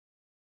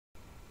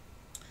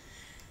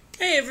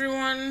Hey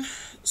everyone,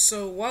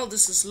 so while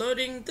this is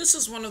loading, this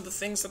is one of the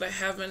things that I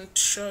haven't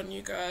shown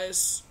you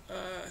guys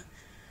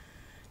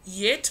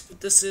yet,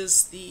 but this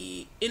is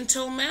the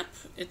Intel map.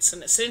 It's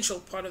an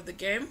essential part of the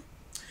game.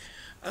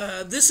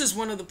 This is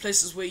one of the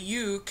places where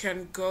you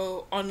can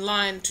go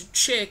online to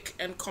check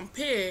and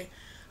compare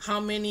how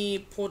many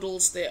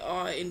portals there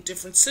are in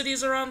different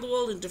cities around the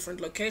world, in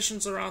different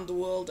locations around the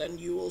world,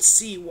 and you will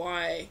see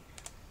why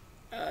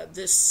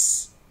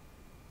this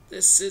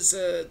is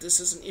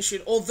an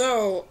issue.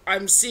 Although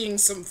I'm seeing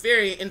some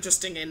very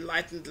interesting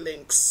enlightened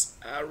links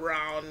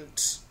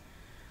around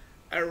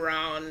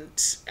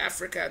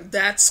Africa, and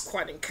that's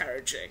quite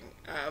encouraging.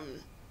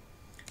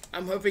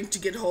 I'm hoping to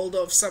get hold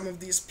of some of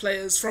these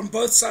players from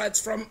both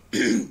sides.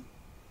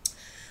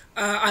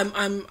 I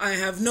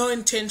have no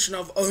intention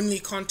of only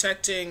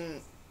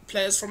contacting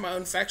players from my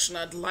own faction.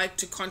 I'd like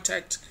to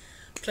contact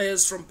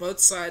players from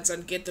both sides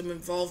and get them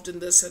involved in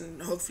this,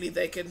 and hopefully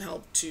they can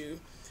help to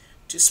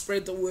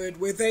spread the word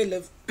where they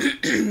live.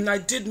 I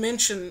did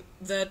mention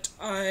that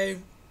I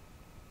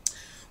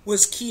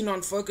was keen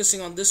on focusing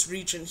on this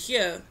region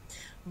here,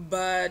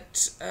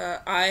 but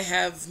I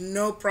have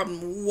no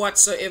problem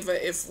whatsoever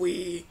if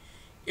we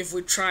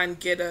try and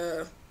get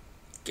an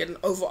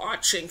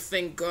overarching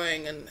thing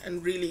going,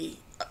 and really,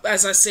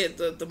 as I said,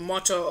 the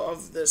motto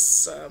of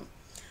this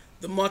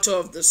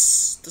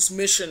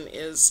mission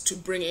is to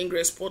bring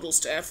ingress portals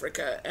to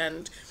Africa.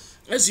 And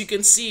as you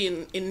can see,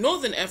 in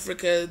northern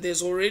Africa,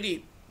 there's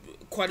already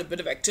quite a bit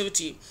of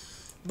activity,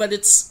 but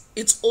it's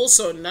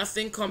also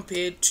nothing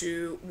compared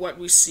to what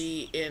we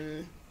see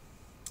in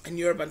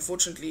Europe.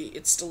 Unfortunately,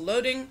 it's still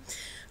loading.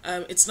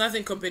 It's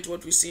nothing compared to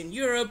what we see in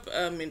Europe,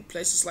 in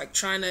places like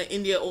China.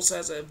 India also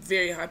has a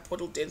very high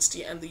portal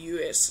density, and the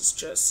US is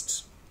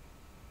just...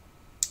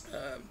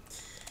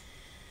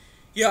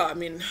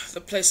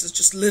 the place is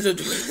just littered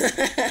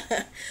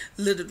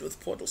with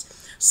portals.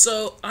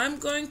 So I'm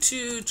going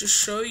to just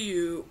show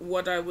you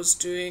what I was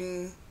just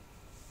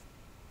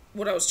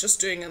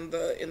doing in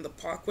the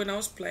park when I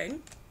was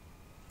playing.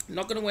 I'm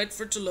not going to wait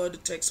for it to load.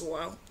 It takes a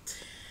while.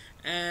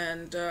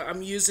 And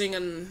I'm using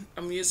an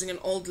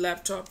old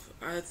laptop.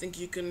 I think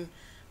you can,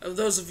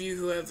 those of you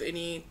who have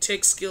any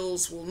tech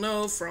skills will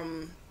know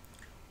from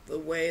the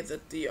way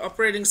that the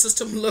operating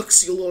system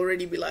looks, you'll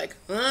already be like,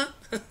 huh?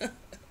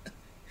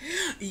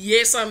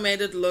 Yes, I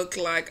made it look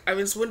like,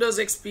 it's Windows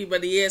XP,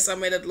 but yes, I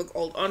made it look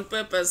old on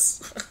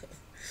purpose.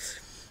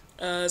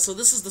 So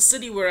this is the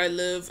city where I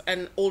live,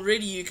 and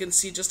already you can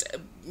see just,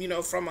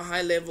 from a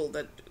high level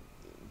that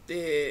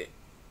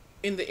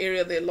in the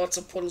area there are lots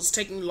of portals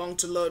taking long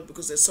to load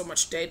because there's so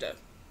much data.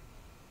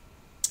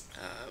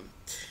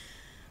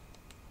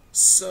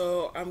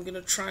 So I'm going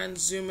to try and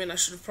zoom in. I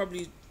should have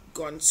probably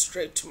gone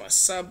straight to my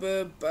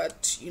suburb,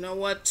 but you know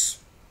what?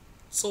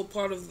 It's all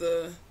part of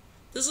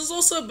this is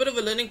also a bit of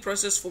a learning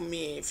process for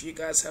me, if you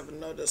guys haven't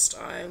noticed.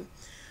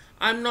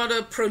 I'm not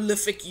a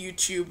prolific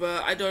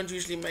YouTuber. I don't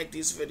usually make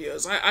these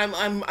videos.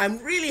 I'm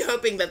really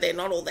hoping that they're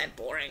not all that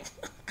boring.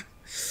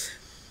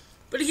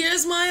 But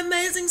here's my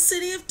amazing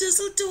city of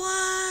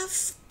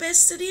Düsseldorf.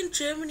 Best city in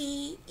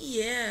Germany.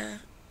 Yeah.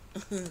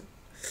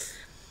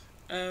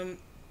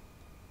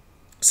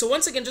 So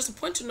once again, just a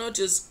point to note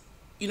is,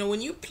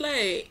 when you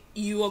play,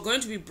 you are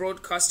going to be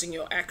broadcasting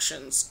your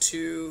actions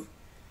to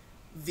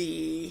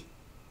the...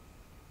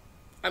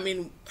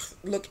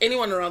 look,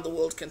 anyone around the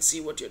world can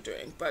see what you're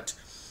doing, but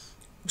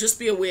just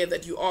be aware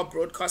that you are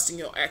broadcasting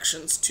your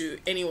actions to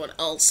anyone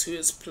else who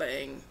is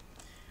playing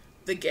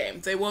the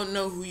game. They won't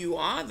know who you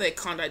are. They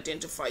can't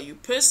identify you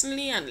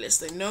personally unless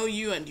they know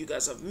you and you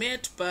guys have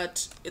met,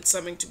 but it's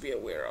something to be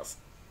aware of.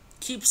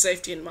 Keep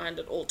safety in mind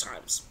at all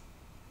times.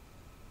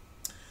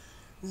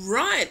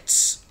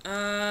 Right.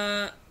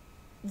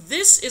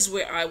 This is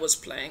where I was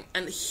playing,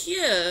 and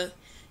here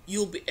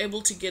you'll be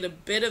able to get a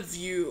better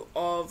view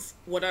of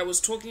what I was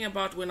talking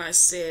about when I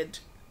said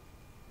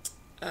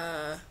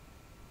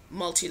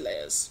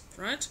multi-layers,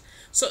 right?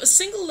 So a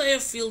single layer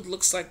field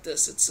looks like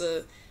this.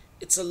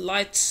 It's a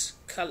light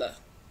color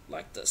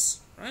like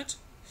this, right?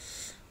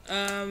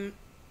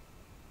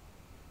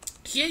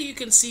 Here you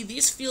can see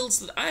these fields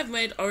that I've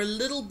made are a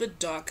little bit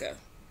darker,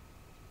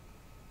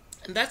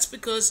 and that's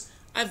because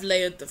I've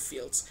layered the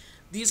fields.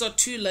 These are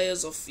 2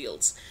 layers of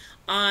fields.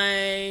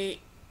 I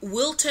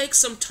will take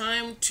some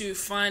time to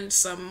find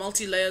some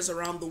multi-layers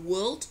around the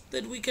world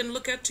that we can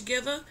look at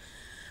together,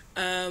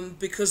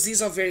 because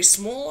these are very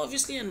small,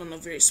 obviously, and on a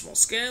very small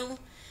scale.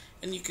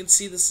 And you can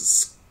see this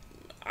is...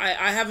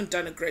 I haven't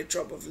done a great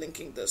job of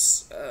linking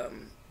this.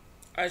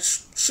 I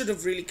should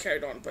have really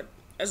carried on, but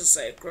as I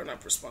say,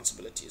 grown-up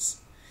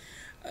responsibilities.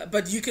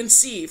 But you can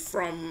see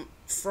from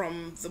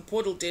the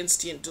portal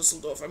density in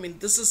Düsseldorf.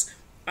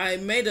 I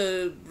made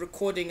a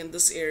recording in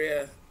this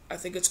area. I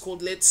think it's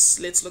called Let's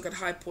Look at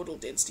High Portal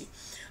Density.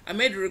 I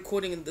made a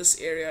recording in this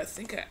area. I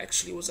think I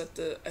actually was I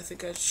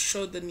think I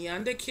showed the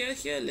Neanderthal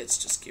here. Let's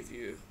just give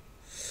you...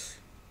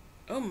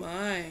 Oh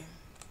my.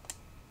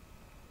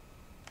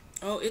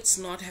 Oh, it's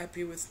not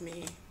happy with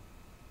me.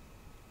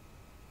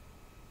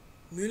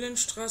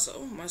 Mühlenstraße.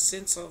 Oh, my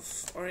sense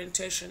of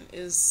orientation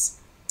is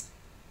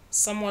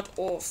somewhat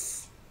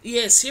off.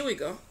 Yes, here we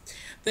go.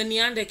 The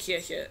Neanderthal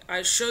here.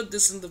 I showed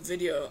this in the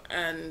video,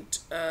 and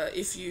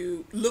if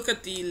you look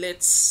at the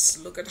Let's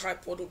Look at High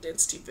Portal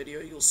Density video,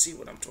 you'll see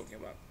what I'm talking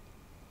about.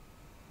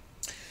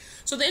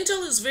 So the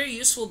intel is very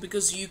useful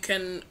because you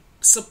can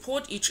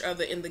support each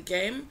other in the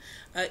game.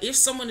 If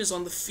someone is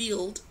on the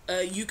field,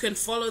 you can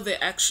follow their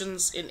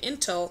actions in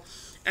intel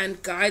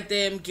and guide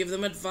them, give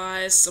them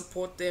advice,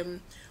 support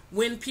them.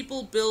 When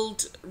people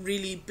build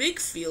really big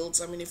fields,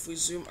 I mean, if we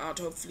zoom out,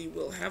 hopefully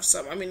we'll have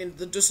some. I mean, in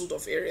the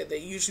Düsseldorf area, they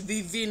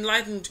usually the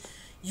Enlightened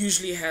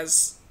usually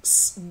has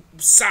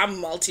some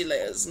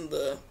multi-layers in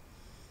the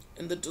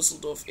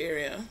Düsseldorf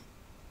area.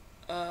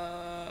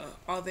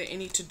 Are there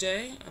any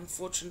today?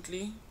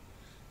 Unfortunately,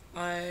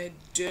 I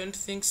don't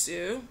think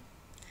so.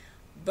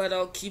 But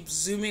I'll keep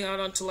zooming out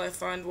until I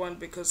find one,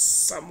 because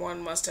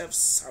someone must have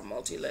some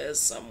multi-layers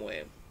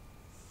somewhere.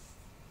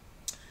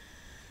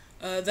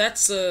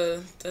 That's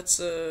an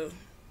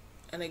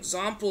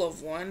example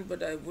of one,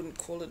 but I wouldn't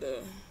call it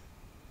an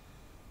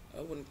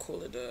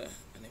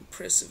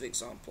impressive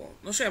example.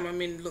 No shame. I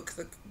mean, look,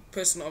 the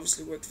person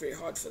obviously worked very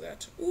hard for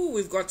that. Ooh,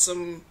 we've got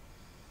some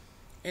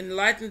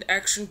enlightened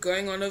action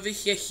going on over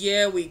here.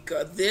 Here we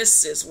go.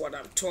 This is what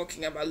I'm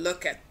talking about.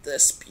 Look at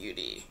this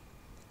beauty.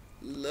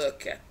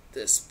 Look at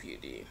this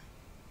beauty.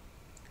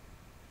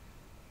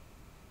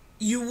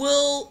 You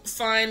will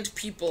find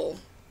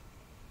people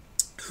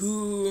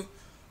who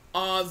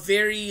are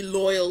very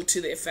loyal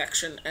to their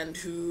faction and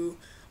who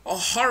are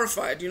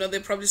horrified. You know, there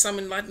are probably some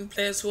enlightened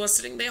players who are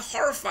sitting there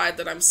horrified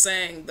that I'm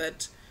saying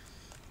that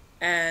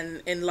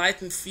an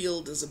enlightened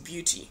field is a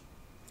beauty.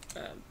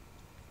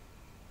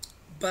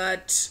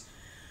 But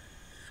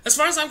as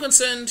far as I'm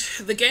concerned,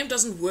 the game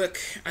doesn't work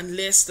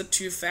unless the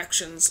two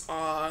factions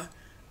are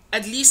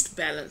at least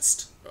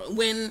balanced.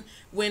 When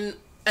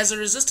as a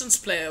resistance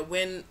player,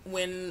 when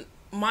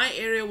my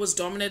area was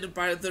dominated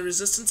by the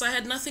resistance, I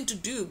had nothing to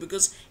do,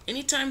 because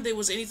anytime there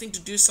was anything to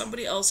do,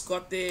 somebody else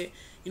got there,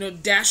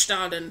 dashed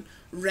out and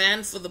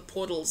ran for the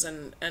portals,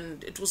 and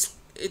it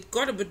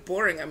got a bit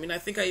boring. I mean, I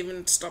think I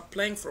even stopped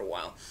playing for a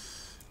while.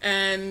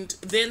 And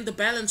then the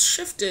balance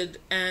shifted,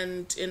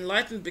 and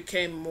Enlightened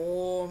became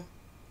more,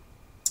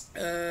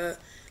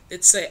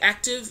 let's say,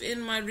 active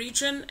in my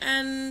region,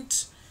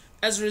 and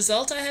as a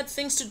result, I had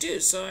things to do,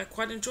 so I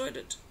quite enjoyed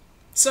it.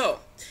 So,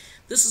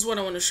 this is what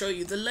I want to show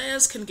you. The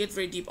layers can get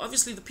very deep.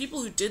 Obviously, the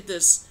people who did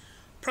this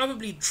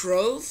probably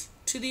drove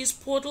to these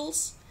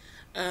portals,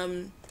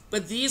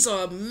 but these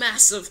are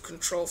massive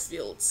control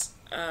fields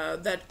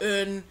that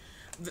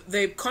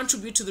they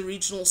contribute to the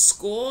regional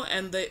score,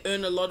 and they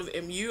earn a lot of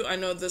MU. I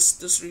know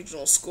this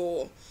regional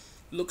score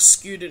looks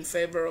skewed in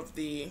favor of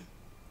the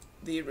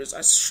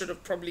I should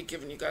have probably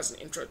given you guys an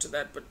intro to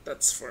that, but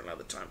that's for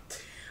another time.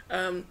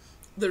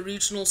 The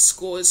regional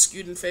score is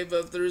skewed in favor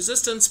of the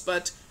resistance,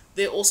 but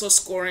they're also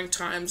scoring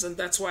times, and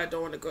that's why I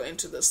don't want to go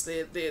into this.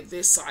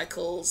 Their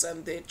cycles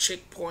and their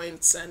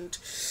checkpoints, and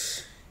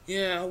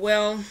yeah,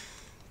 well,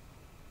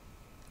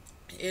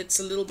 it's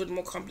a little bit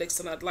more complex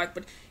than I'd like.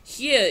 But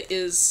here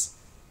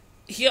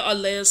are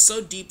layers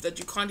so deep that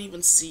you can't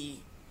even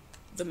see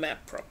the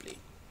map properly.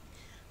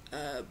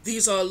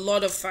 These are a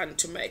lot of fun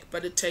to make,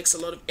 but it takes a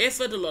lot of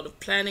effort, a lot of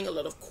planning, a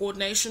lot of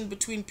coordination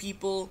between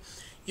people.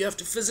 You have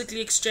to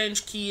physically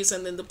exchange keys,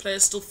 and then the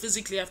players still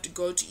physically have to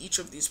go to each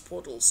of these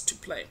portals to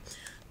play.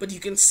 But you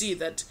can see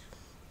that,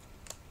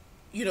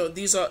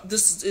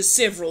 this is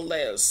several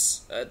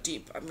layers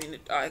deep. I mean,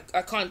 I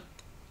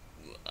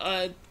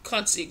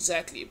can't see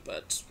exactly,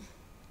 but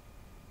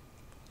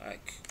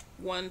like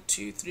 1,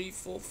 2, 3,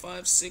 4,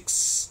 5,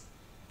 6,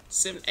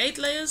 7, 8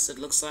 layers. It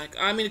looks like.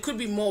 I mean, it could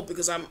be more,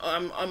 because I'm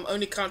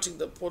only counting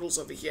the portals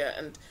over here,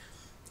 and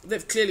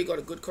they've clearly got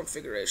a good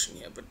configuration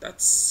here, but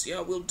that's,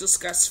 we'll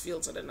discuss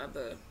fields in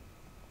another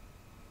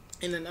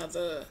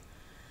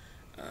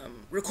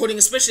recording,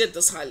 especially at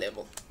this high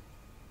level.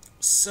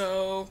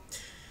 So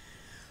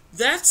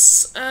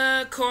that's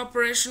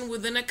cooperation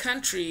within a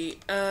country.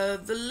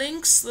 The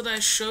links that I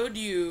showed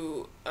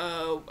you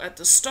at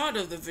the start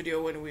of the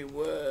video when we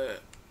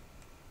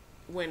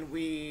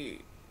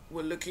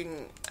were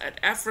looking at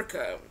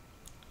Africa,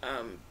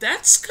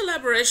 that's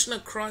collaboration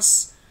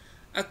across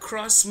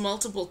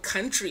multiple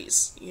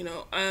countries,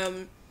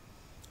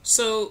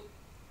 so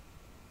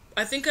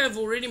I think I've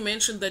already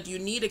mentioned that you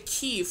need a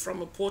key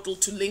from a portal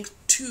to link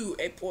to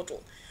a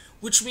portal,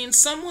 which means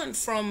someone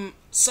from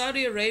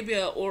Saudi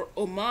Arabia or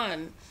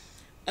Oman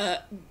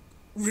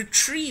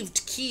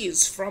retrieved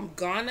keys from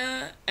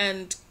Ghana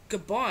and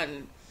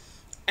Gabon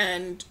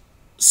and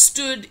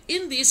stood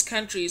in these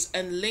countries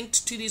and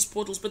linked to these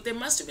portals, but there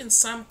must have been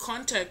some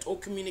contact or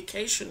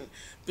communication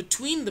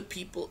between the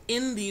people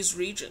in these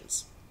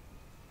regions.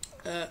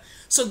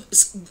 So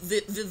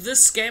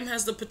this game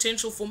has the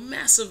potential for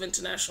massive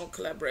international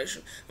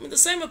collaboration. I mean, the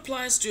same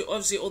applies to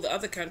obviously all the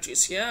other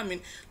countries here. I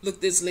mean, look,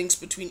 there's links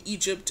between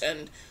Egypt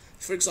and,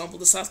 for example,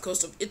 the south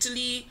coast of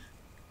Italy.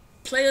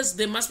 Players,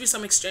 there must be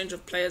some exchange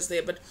of players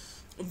there, but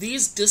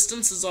these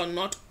distances are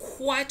not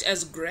quite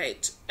as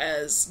great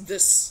as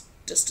this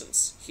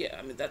distance here.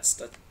 I mean, that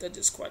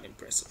is quite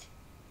impressive.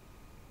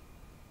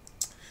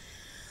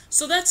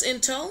 So that's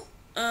Intel.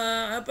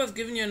 I hope I've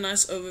given you a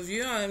nice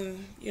overview. I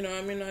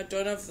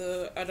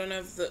don't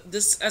have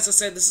this, as I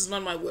said, this is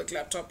not my work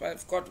laptop.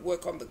 I've got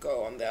work on the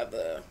go on the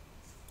other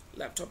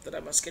laptop that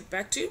I must get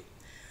back to.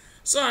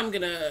 So I'm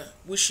gonna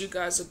wish you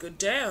guys a good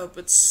day. I hope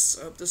this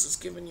has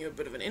given you a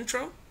bit of an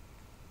intro.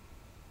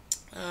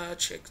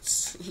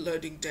 Checked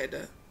loading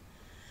data.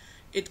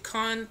 It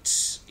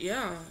can't,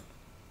 yeah.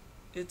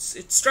 It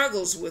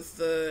struggles with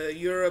the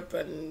Europe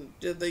and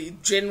the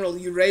general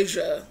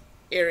Eurasia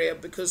area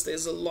because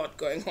there's a lot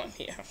going on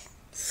here.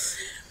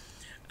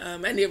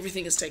 And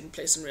everything is taking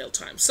place in real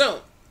time.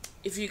 So,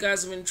 if you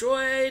guys have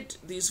enjoyed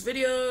these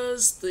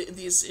videos,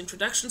 these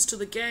introductions to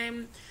the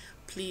game,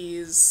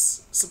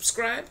 please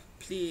subscribe,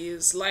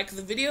 please like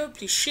the video,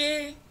 please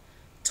share,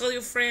 tell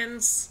your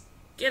friends,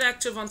 get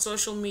active on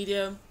social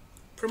media,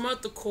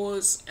 promote the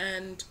cause,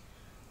 and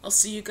I'll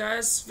see you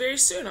guys very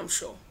soon, I'm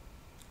sure.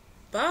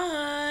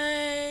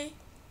 Bye!